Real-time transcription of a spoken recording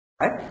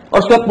اور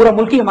اس کے بعد پورا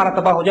ملک ہی ہمارا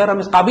تباہ ہو جائے اور ہم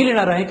اس قابل ہی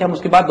نہ رہیں کہ ہم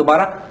اس کے بعد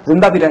دوبارہ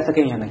زندہ بھی رہ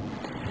سکیں یا نہیں.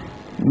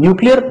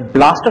 نیوکلیئر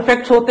بلاسٹ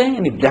افیکٹس ہوتے ہیں,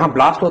 یعنی جہاں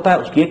بلاسٹ ہوتا ہے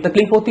اس کی ایک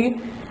تکلیف ہوتی ہے.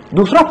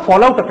 دوسرا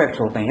فال آؤٹ افیکٹس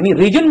ہوتے ہیں, یعنی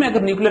ریجن میں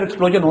اگر نیوکلیئر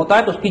ایکسپلوژن ہوتا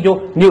ہے تو اس کی جو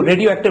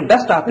ریڈیو ایکٹیو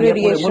ڈسٹ آتی ہے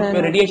پورے ملک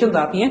میں, ریڈیشنز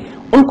آتی ہیں,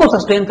 ان کو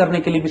سسٹین کرنے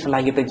کے لیے بھی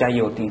صلاحیتیں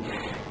چاہیے ہوتی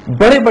ہیں.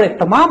 بڑے بڑے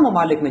تمام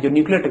ممالک نے جو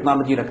نیوکلیئر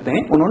ٹیکنالوجی رکھتے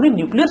ہیں انہوں نے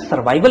نیوکلیئر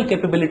سروائیول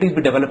کیپیبلٹیز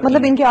بھی ڈیولپ,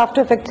 مطلب ان کے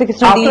آفٹر افیکٹ سے کس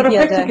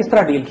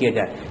طرح ڈیل کیا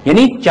جائے.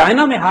 یعنی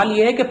چائنا میں حال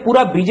یہ ہے کہ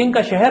پورا بیجنگ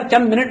کا شہر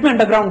چند منٹ میں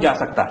انڈر گراؤنڈ جا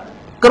سکتا ہے,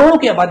 کروڑوں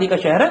کی آبادی کا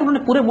شہر ہے, انہوں نے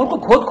پورے ملک کو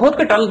کھود کھود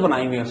کے ٹنلز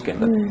بنائے ہوئے ہیں اس کے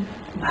اندر.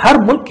 ہر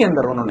ملک کے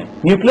اندر انہوں نے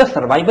نیوکلیئر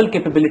سروائیول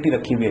کیپیبلٹی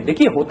رکھی ہوئی ہے.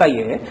 دیکھیے ہوتا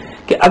یہ ہے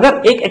کہ اگر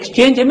ایک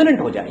ایکسچینج امیننٹ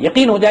ہو جائے,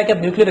 یقین ہو جائے کہ اب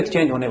نیوکلیئر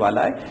ایکسچینج ہونے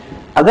والا ہے,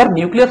 اگر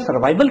نیوکلیئر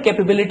سروائیول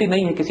کیپیبلٹی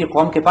نہیں ہے کسی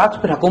قوم کے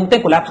پاس, پھر حکومتیں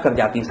کولیپس کر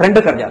جاتی ہیں,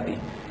 سرنڈر کر جاتی ہیں,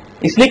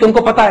 اس لیے کہ ان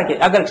کو پتا ہے کہ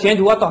اگر ایکسچینج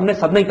ہوا تو ہم نے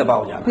سب نہیں تباہ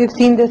ہو جانا.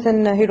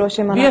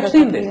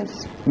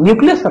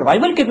 نیوکلیئر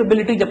سروائیول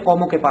کیپیبلٹی جب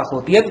قوموں کے پاس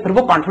ہوتی ہے تو پھر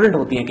وہ کانفیڈنٹ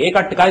ہوتی ہے کہ ایک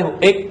ٹکائی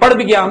ایک پڑ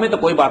بھی گیا ہمیں تو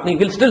کوئی بات نہیں,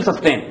 ول اسٹل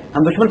سسٹین,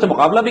 ہم دشمن سے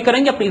مقابلہ بھی کریں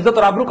گے, اپنی عزت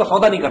اور آبرو کا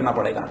سودا نہیں کرنا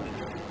پڑے گا.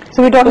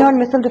 So we're talking about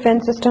missile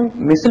defense system.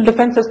 Missile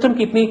defense system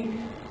کی اتنی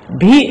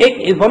بھی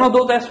ایک ون آف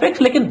دوز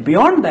ایسپیکٹس, لیکن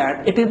beyond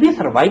that it is the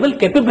survival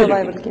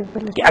capability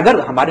کہ اگر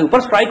ہمارے اوپر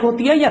اسٹرائک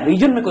ہوتی ہے یا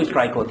ریجن میں کوئی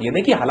اسٹرائک ہوتی ہے.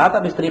 دیکھیے حالات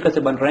اب اس طریقے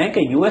سے بن رہے ہیں کہ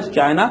U S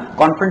China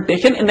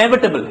confrontation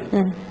inevitable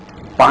ہے,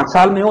 5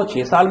 سال میں ہو,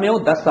 6 سال میں ہو,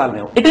 10 سال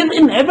میں ہو, it is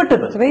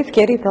inevitable. It's a very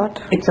scary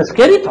thought. It's a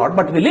scary thought,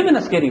 but we live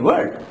in a scary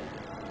world.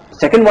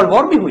 Second world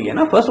war بھی ہوئی ہے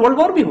نا, فرسٹ ورلڈ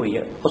وار بھی ہوئی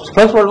ہے. اس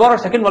فرسٹ ورلڈ وار اور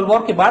سیکنڈ ورلڈ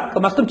وار کے بعد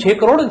کم از کم 6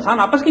 کروڑ انسان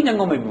آپس کی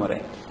جنگوں میں بھی مرے.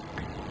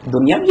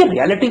 دنیا میں یہ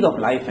ریالٹیز آف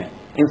لائف ہیں,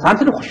 انسان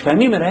صرف خوش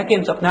فہمی میں رہ کے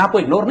اپنے آپ کو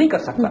اگنور نہیں کر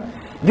سکتا.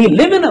 وی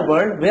لیو ان a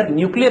world where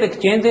nuclear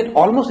exchange is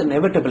almost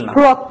inevitable.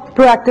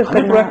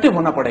 پروایکٹیو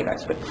ہونا پڑے گا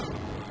اس پہ.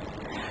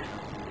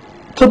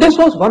 So this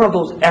was one of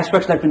those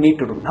aspects that we need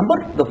to do.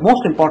 The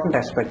most important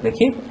aspect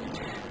دیکھیے,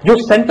 جو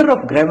سینٹر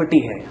آف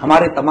گریوٹی ہے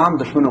ہمارے تمام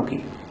دشمنوں کی,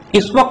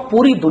 اس وقت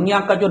پوری دنیا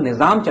کا جو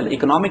نظام چل,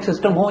 اکنامک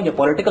سسٹم ہو یا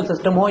پولیٹیکل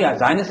سسٹم ہو یا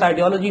زائنسٹ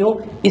آئیڈیالوجی ہو,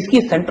 اس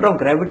کی سینٹر آف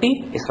گریوٹی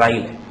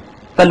اسرائیل ہے,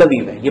 تل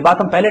ابیب ہے. یہ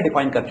بات ہم پہلے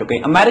ڈیفائن کر چکے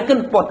ہیں.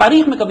 امریکن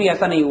تاریخ میں کبھی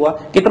ایسا نہیں ہوا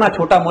کہ اتنا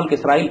چھوٹا ملک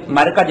اسرائیل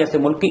امریکہ جیسے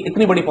ملک کی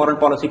اتنی بڑی فورن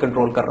پالیسی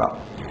کنٹرول کر رہا.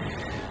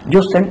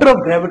 جو سینٹر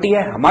آف گریوٹی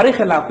ہے ہمارے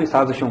خلاف کی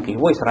سازشوں کی,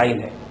 وہ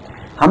اسرائیل ہے.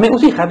 ہمیں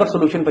اسی خیبر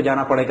سولوشن پہ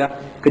جانا پڑے گا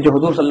کہ جو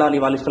حضور صلی اللہ علیہ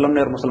وسلم نے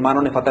اور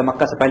مسلمانوں نے فتح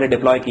مکہ سے پہلے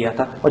ڈپلوائے کیا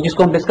تھا, اور جس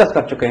کو ہم ڈسکس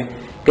کر چکے ہیں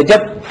کہ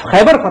جب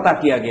خیبر فتح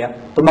کیا گیا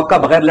تو مکہ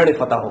بغیر لڑے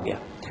فتح ہو گیا.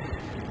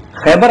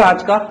 خیبر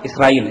آج کا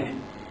اسرائیل ہے.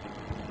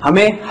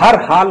 ہمیں ہر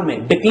حال میں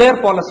ڈکلیئر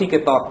پالیسی کے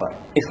طور پر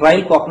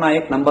اسرائیل کو اپنا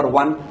ایک number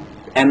 1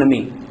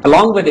 enemy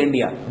along with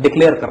India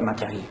declare کرنا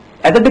چاہیے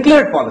ایز اے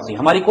ڈکلیئرڈ پالیسی.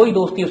 ہماری کوئی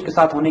دوستی اس کے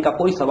ساتھ ہونے کا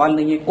کوئی سوال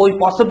نہیں ہے, کوئی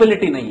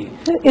پاسبلٹی نہیں ہے.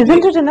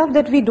 Isn't it enough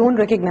that we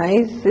don't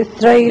recognize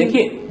Israel?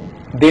 دیکھیے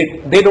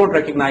they don't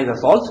recognize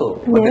us also,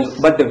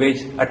 but they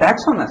wage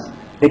attacks on us.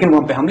 لیکن وہ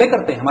ہم پہ حملے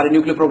کرتے ہیں, ہمارے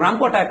نیوکلیئر پروگرام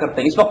کو اٹیک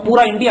کرتے ہیں. اس وقت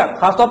پورا انڈیا,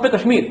 خاص طور پہ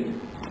کشمیر,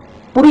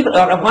 پوری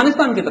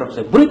افغانستان کی طرف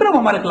سے بری طرح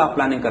ہمارے خلاف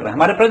پلاننگ کر رہے ہیں.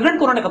 ہمارے پریزیڈنٹ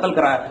کو انہوں نے قتل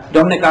کرایا,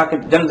 جو ہم نے کہا کہ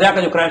جنزیا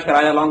کا جو کریش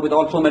کرایا along with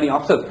also many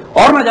officers,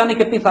 اور نہ جانے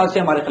کتنی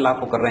سازشیں ہمارے خلاف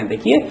وہ کر رہے ہیں.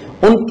 دیکھیے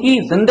ان کی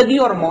زندگی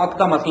اور موت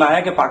کا مسئلہ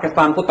ہے کہ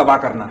پاکستان کو تباہ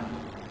کرنا ہے.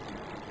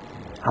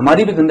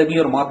 ہماری بھی زندگی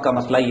اور موت کا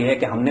مسئلہ یہ ہے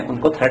کہ ہم نے ان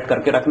کو تھریٹ کر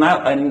کے رکھنا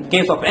ہے. In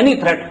case of any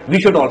threat we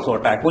should also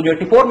attack. وہ جو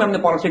 84 میں ہم نے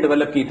پالیسی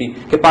ڈیولپ کی تھی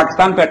کہ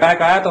پاکستان پہ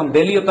اٹیک آیا تو ہم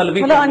دہلی اور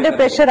تلوی انڈر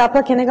پریشر, آپ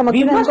کا کہنے کا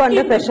مطلب ہے کو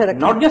انڈر پریشر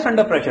رکھنا, ناٹ جسٹ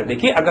انڈر پریشر.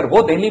 دیکھیے اگر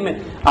وہ دہلی میں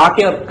آ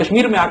کے اور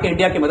کشمیر میں آ کے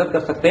انڈیا کی مدد کر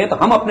سکتے ہیں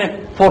تو ہم اپنے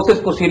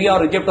فورسز کو سیریا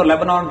اور ایجپٹ اور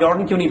لیبنان اور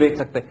جارڈن کیوں نہیں بھیج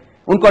سکتے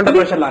ان کو انڈر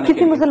پریشر لانے کے لیے؟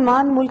 کسی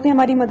مسلمان ملک نے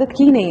ہماری مدد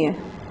کی نہیں ہے.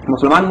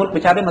 مسلمان ملک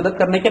بیچارے مدد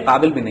کرنے کے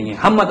قابل بھی نہیں ہیں,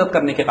 ہم مدد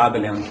کرنے کے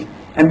قابل ہیں ان کی.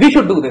 And we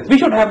should do this, we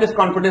should have this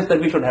confidence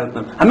that we should help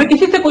them. ہمیں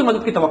کسی سے کوئی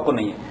مدد کی توقع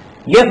نہیں ہے.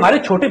 یہ ہمارے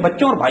چھوٹے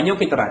بچوں اور بھائیوں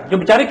کی طرح ہے جو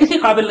بیچارے کسی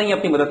قابل نہیں ہے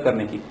اپنی مدد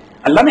کرنے کی.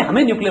 اللہ نے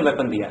ہمیں نیوکلیئر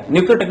ویپن دیا ہے,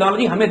 نیوکلیئر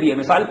ٹیکنالوجی ہمیں دی ہے,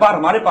 مثال پار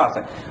ہمارے پاس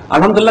ہے.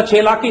 الحمدللہ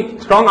 6 لاکھ کی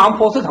اسٹرانگ آرم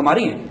فورسز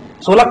ہماری ہیں,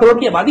 16 کروڑ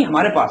کی آبادی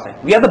ہمارے پاس ہے.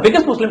 We are the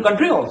biggest Muslim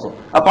country also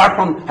apart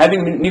from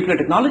having nuclear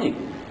technology.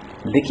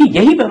 دیکھیے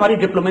یہی پہ ہماری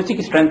ڈپلومیسی کی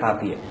اسٹرینتھ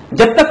آتی ہے.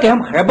 جب تک کہ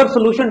ہم خیبر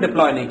سولوشن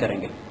ڈپلوائے نہیں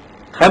کریں گے.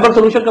 خیبر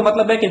سولوشن کا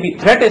مطلب ہے کہ وی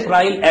threat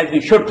Israel as we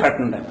should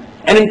threaten them,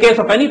 and in case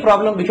of any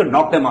problem we should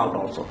ناک دیم آؤٹ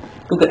آلسو.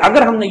 کیونکہ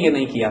اگر ہم نے یہ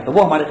نہیں کیا تو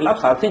وہ ہمارے خلاف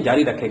سازشیں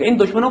جاری رکھے گا. ان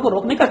دشمنوں کو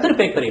روکنے کا صرف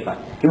ایک طریقہ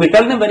ہے کہ we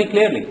tell them very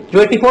clearly,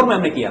 جو 84 میں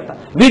ہم نے کیا تھا,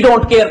 وی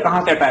ڈونٹ کیئر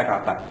کہاں سے اٹیک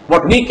آتا ہے,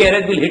 what we care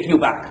is will hit you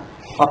back.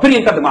 اور پھر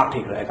ان کا دماغ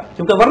ٹھیک رہے گا,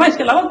 کیونکہ ورنہ اس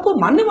کے علاوہ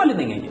کوئی ماننے والے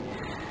نہیں ہیں.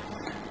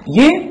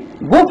 یہ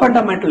وہ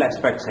فنڈامنٹل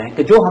ایسپیکٹس ہیں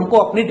کہ جو ہم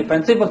کو اپنی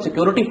ڈیفینسو اور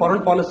سیکورٹی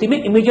فورن پالیسی میں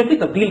امیڈیٹلی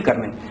تبدیل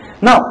کرنے.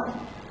 Now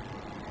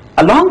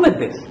along with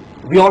this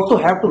we also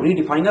have to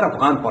redefine our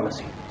Afghan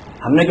policy.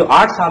 ہم نے جو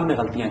 8 سال میں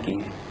غلطیاں کی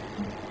ہیں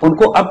ان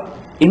کو اب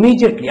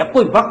امیڈیٹلی, اب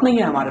کوئی وقت نہیں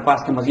ہے ہمارے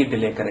پاس کہ مزید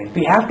ڈیلے کریں.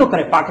 وی ہیو ٹو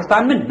کرے.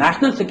 پاکستان میں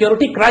نیشنل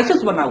سیکورٹی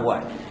کرائسس بنا ہوا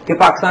ہے کہ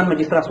پاکستان میں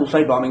جس طرح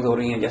سوسائڈ بامبنگز ہو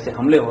رہی ہیں, جیسے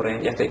حملے ہو رہے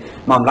ہیں, جیسے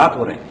معاملات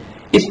ہو رہے ہیں,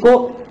 اس کو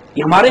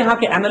ہمارے ہاں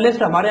کے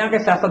اینالسٹ, ہمارے ہاں کے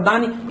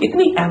سیاستدان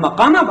اتنی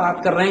احمقانہ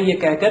بات کر رہے ہیں یہ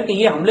کہہ کر کہ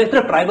یہ حملے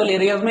صرف ٹرائبل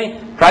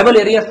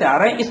ایریاز سے آ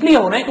رہے ہیں, اس لیے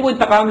ہو رہے ہیں کہ وہ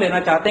انتقام لینا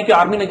چاہتے ہیں کہ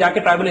آرمی نے جا کے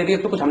ٹرائبل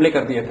ایریاز پہ کچھ حملے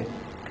کر دیے تھے.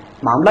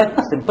 معاملہ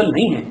اتنا سمپل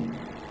نہیں ہے.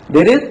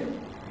 there is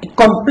a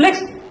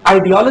complex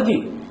ideology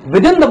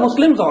within the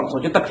Muslims also,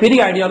 जो तकफीरी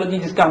आइडियोलॉजी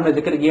जिसका हमने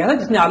जिक्र किया है,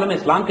 जिसने आलम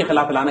इस्लाम के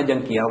खिलाफ ऐलान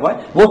जंग किया हुआ है,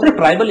 वो सिर्फ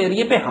ट्राइबल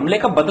एरिया पे हमले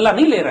का बदला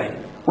नहीं ले रहे हैं.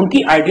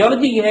 उनकी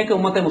आइडियोलॉजी ये है कि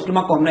उम्मत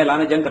मुस्लिमा को हमने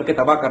ऐलान जंग करके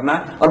तबाह करना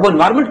है और वो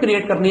एनवायरमेंट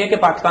क्रिएट करनी है कि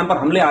पाकिस्तान पर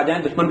हमले आ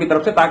जाएं दुश्मन की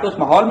तरफ से, ताकि उस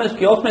माहौल में, उस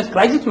क्योस में, इस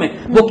क्राइसिस में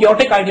वो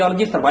क्योटिक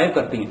आइडियोलॉजी सर्वाइव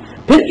करती है.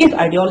 फिर इस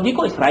आइडियोलॉजी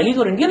को इसराइलीज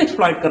और इंडियन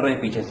एक्सप्लॉइट कर रहे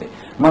हैं पीछे से.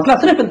 मसला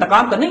सिर्फ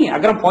इंतकाम का नहीं है.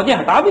 अगर हम फौजें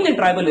हटा भी लें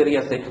ट्राइबल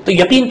एरिया से तो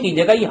यकीन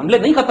कीजिएगा ये हमले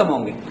नहीं खत्म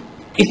होंगे.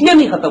 इसलिए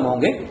नहीं खत्म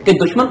होंगे कि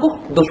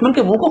दुश्मन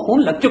के मुंह को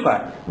खून लग चुका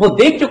है. वो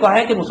देख चुका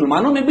है कि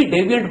मुसलमानों में भी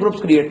डेविएंट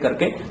ग्रुप्स क्रिएट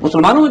करके,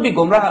 मुसलमानों में भी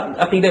गुमराह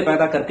अकीदे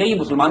पैदा करके ये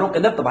मुसलमानों के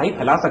अंदर तबाही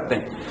फैला सकते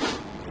हैं.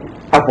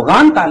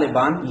 अफगान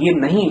तालिबान ये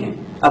नहीं है.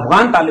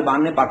 अफगान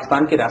तालिबान ने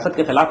पाकिस्तान की रियासत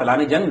के खिलाफ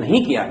ऐलान जंग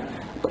नहीं किया.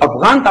 तो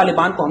अफगान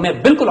तालिबान को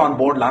हमें बिल्कुल ऑन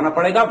बोर्ड लाना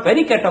पड़ेगा.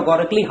 वेरी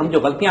कैटेगोरिकली हम जो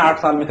गलतियां 8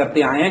 साल में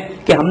करते आए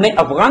हैं कि हमने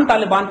अफगान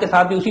तालिबान के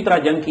साथ भी उसी तरह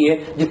जंग की है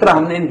जिस तरह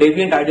हमने इन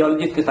डेविएंट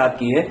आइडियोलॉजीज के साथ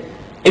की है.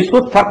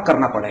 इसको फर्क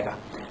करना पड़ेगा.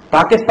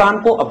 पाकिस्तान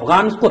को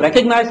अफगान को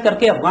रिकॉग्नाइज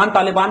करके अफगान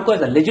तालिबान को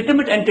एज अ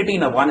लेजिटिमेट एंटिटी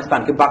इन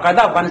अफगानिस्तान की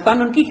बाकायदा अफगानिस्तान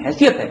में उनकी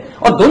हैसियत है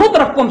और दोनों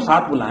तरफ को हम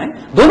साथ बुलाएं,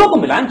 दोनों को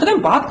मिलाएं,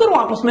 चलें बात करो,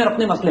 आपस में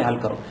अपने मसले हल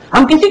करो.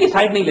 हम किसी की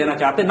साइड नहीं लेना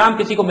चाहते. ना हम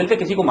किसी को मिलकर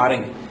किसी को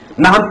मारेंगे,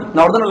 ना हम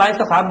नॉर्दर्न अलायंस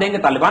का साथ देंगे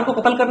तालिबान को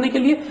कत्ल करने के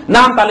लिए, ना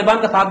हम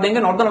तालिबान का साथ देंगे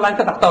नॉर्दर्न अलायंस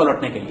का तख्ता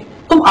उलटने के लिए.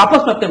 तुम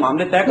आपस में अपने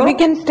मामले तय करो. We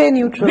can stay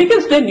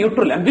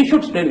neutral and we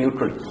should stay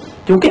neutral.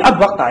 क्योंकि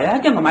अब वक्त आया है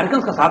कि हम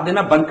अमेरिकन का साथ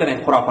देना बंद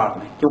करें खुराफात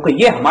में,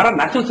 क्योंकि ये हमारा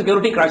नेशनल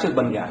सिक्योरिटी क्राइसिस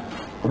बन गया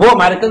है. वो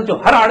अमेरिकन जो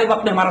हर आड़े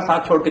वक्त में हमारा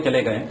साथ छोड़ के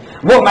चले गए,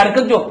 वो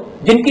अमेरिकन जो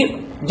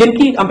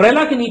जिनकी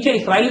अम्ब्रेला के नीचे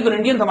इसराइलीज और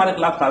इंडियंस हमारे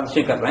खिलाफ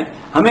साजिशें कर रहे हैं,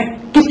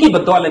 हमें किसकी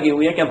बद्दुआ लगी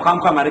हुई है कि अब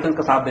खामखा अमेरिकन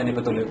का साथ देने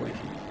पे तुले हुए हैं.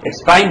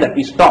 It's time that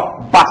we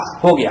stop. बस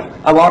हो गया,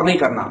 अब और नहीं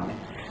करना हमने.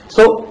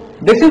 So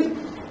this is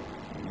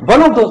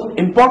one of those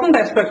important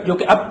aspect जो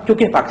कि अब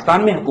चूंकि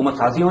पाकिस्तान में हुकूमत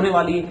साजी होने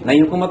वाली है, नई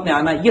हुकूमत ने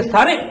आना है, ये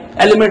सारे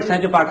एलिमेंट्स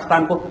हैं जो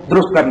पाकिस्तान को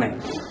दुरुस्त करने हैं.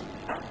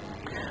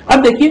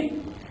 अब देखिए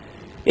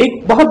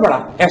एक बहुत बड़ा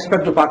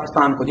एस्पेक्ट जो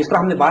पाकिस्तान को, जिस तरह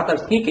हमने बात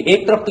अर्ज की कि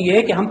एक तरफ तो यह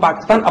है कि हम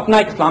पाकिस्तान अपना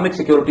एक इस्लामिक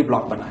सिक्योरिटी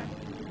ब्लॉक बनाएं.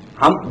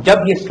 हम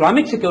जब ये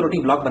इस्लामिक सिक्योरिटी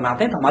ब्लॉक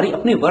बनाते हैं तो हमारी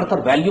अपनी वर्थ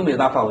और वैल्यू में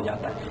इजाफा हो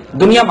जाता है.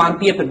 दुनिया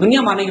मानती है, फिर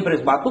दुनिया मानेगी फिर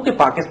इस बात को कि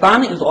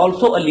Pakistan is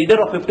also a leader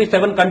of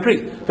 57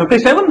 countries.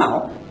 57 ना हो,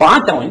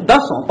 5 हो,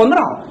 10 हो,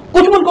 15 हो,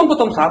 कुछ मुल्कों को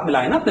तुम साथ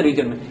मिलाए ना अपने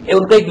रीजन में,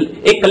 उनका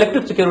एक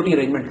कलेक्टिव सिक्योरिटी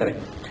अरेंजमेंट करें.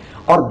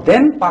 और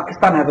then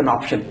Pakistan have an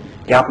option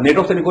कि आप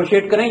नेटो से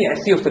निगोशिएट करें या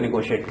एससीओ से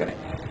निगोशिएट करें.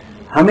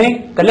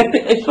 हमें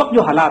कलेक्टिव इस वक्त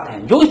जो हालात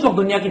हैं, जो इस वक्त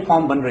दुनिया की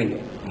फॉर्म बन रही है,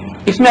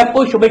 इसमें अब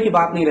कोई शुबे की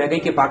बात नहीं रह गई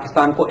कि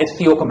पाकिस्तान को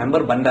एससीओ का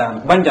मेंबर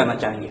बन जाना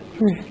चाहिए.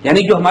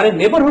 यानी जो हमारे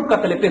नेबरहुड का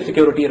कलेक्टिव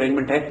सिक्योरिटी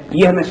अरेंजमेंट है,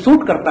 ये हमें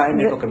सूट करता है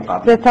नेटो के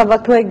मुकाबले. जैसा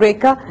वक्त हुआ एक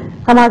ब्रेक का,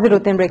 हम हाजिर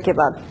होते हैं ब्रेक के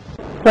बाद.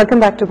 Welcome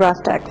back to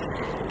BrassTacks.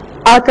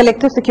 Our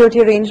collective security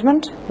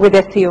arrangement with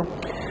SCO.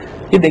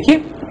 ये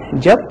देखिए,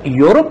 जब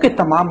यूरोप के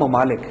तमाम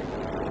ममालिक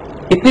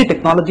इतनी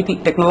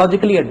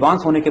टेक्नोलॉजिकली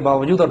एडवांस होने के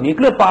बावजूद और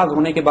न्यूक्लियर पावर्स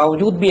होने के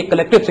बावजूद भी एक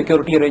कलेक्टिव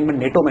सिक्योरिटी अरेंजमेंट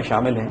नेटो में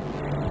शामिल है,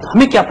 तो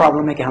हमें क्या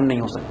प्रॉब्लम है कि हम नहीं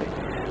हो सकते.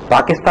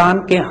 पाकिस्तान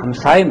के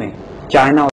हमसाए में चाइना